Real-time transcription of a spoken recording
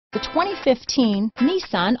The 2015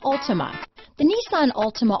 Nissan Altima. The Nissan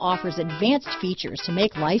Altima offers advanced features to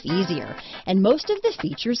make life easier, and most of the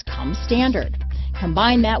features come standard.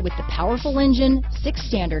 Combine that with the powerful engine, 6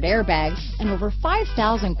 standard airbags, and over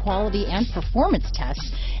 5,000 quality and performance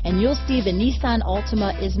tests, and you'll see the Nissan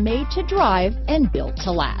Altima is made to drive and built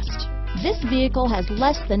to last. This vehicle has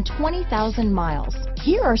less than 20,000 miles.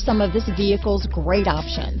 Here are some of this vehicle's great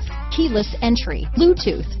options: keyless entry,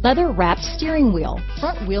 Bluetooth, leather-wrapped steering wheel,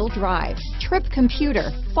 front-wheel drive, trip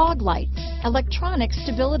computer, fog lights, electronic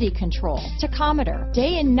stability control, tachometer,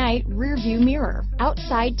 day and night rear view mirror,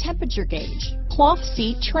 outside temperature gauge, cloth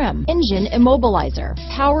seat trim, engine immobilizer,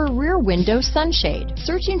 power rear window sunshade.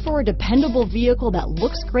 Searching for a dependable vehicle that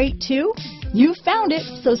looks great too? You found it,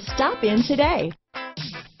 so stop in today.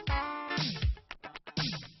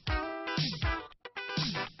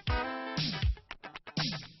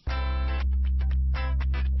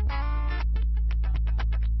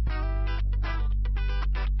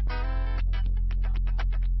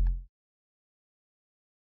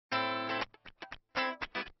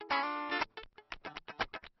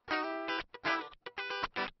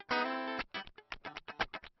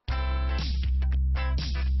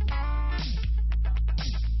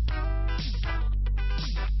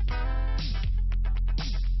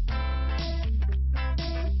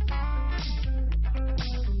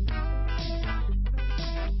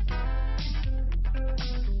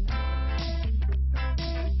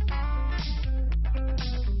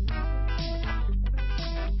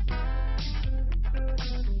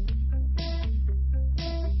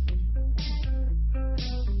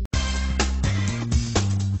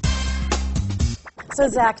 So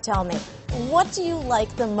Zach, tell me, what do you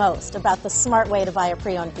like the most about the smart way to buy a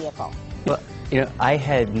pre-owned vehicle? Well, I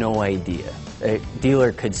had no idea a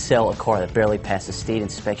dealer could sell a car that barely passed a state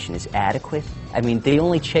inspection as adequate. I mean, they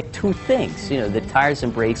only check 2 things. The tires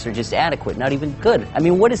and brakes are just adequate, not even good. I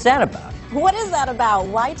mean, what is that about? What is that about?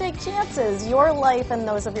 Why take chances? Your life and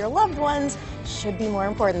those of your loved ones should be more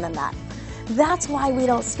important than that. That's why we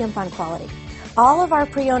don't skimp on quality. All of our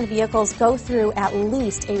pre-owned vehicles go through at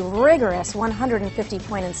least a rigorous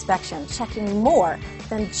 150-point inspection, checking more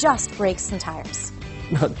than just brakes and tires.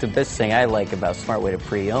 The best thing I like about Smart Way to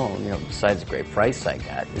Pre-Own, besides the great price I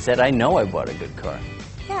got, is that I know I bought a good car.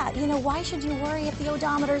 Yeah, why should you worry if the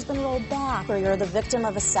odometer's been rolled back, or you're the victim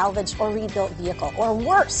of a salvaged or rebuilt vehicle, or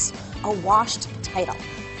worse, a washed title?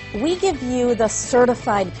 We give you the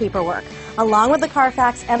certified paperwork, along with the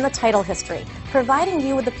CARFAX and the title history, providing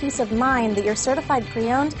you with the peace of mind that your certified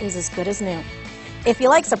pre-owned is as good as new. If you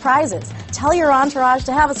like surprises, tell your entourage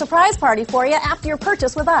to have a surprise party for you after your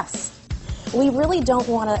purchase with us. We really don't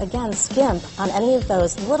want to, again, skimp on any of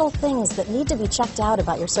those little things that need to be checked out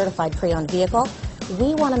about your certified pre-owned vehicle.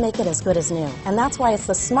 We want to make it as good as new, and that's why it's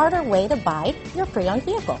the smarter way to buy your pre-owned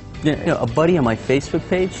vehicle. A buddy on my Facebook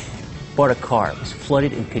page bought a car. It was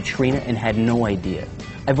flooded in Katrina and had no idea.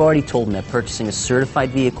 I've already told him that purchasing a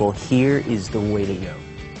certified vehicle here is the way to go.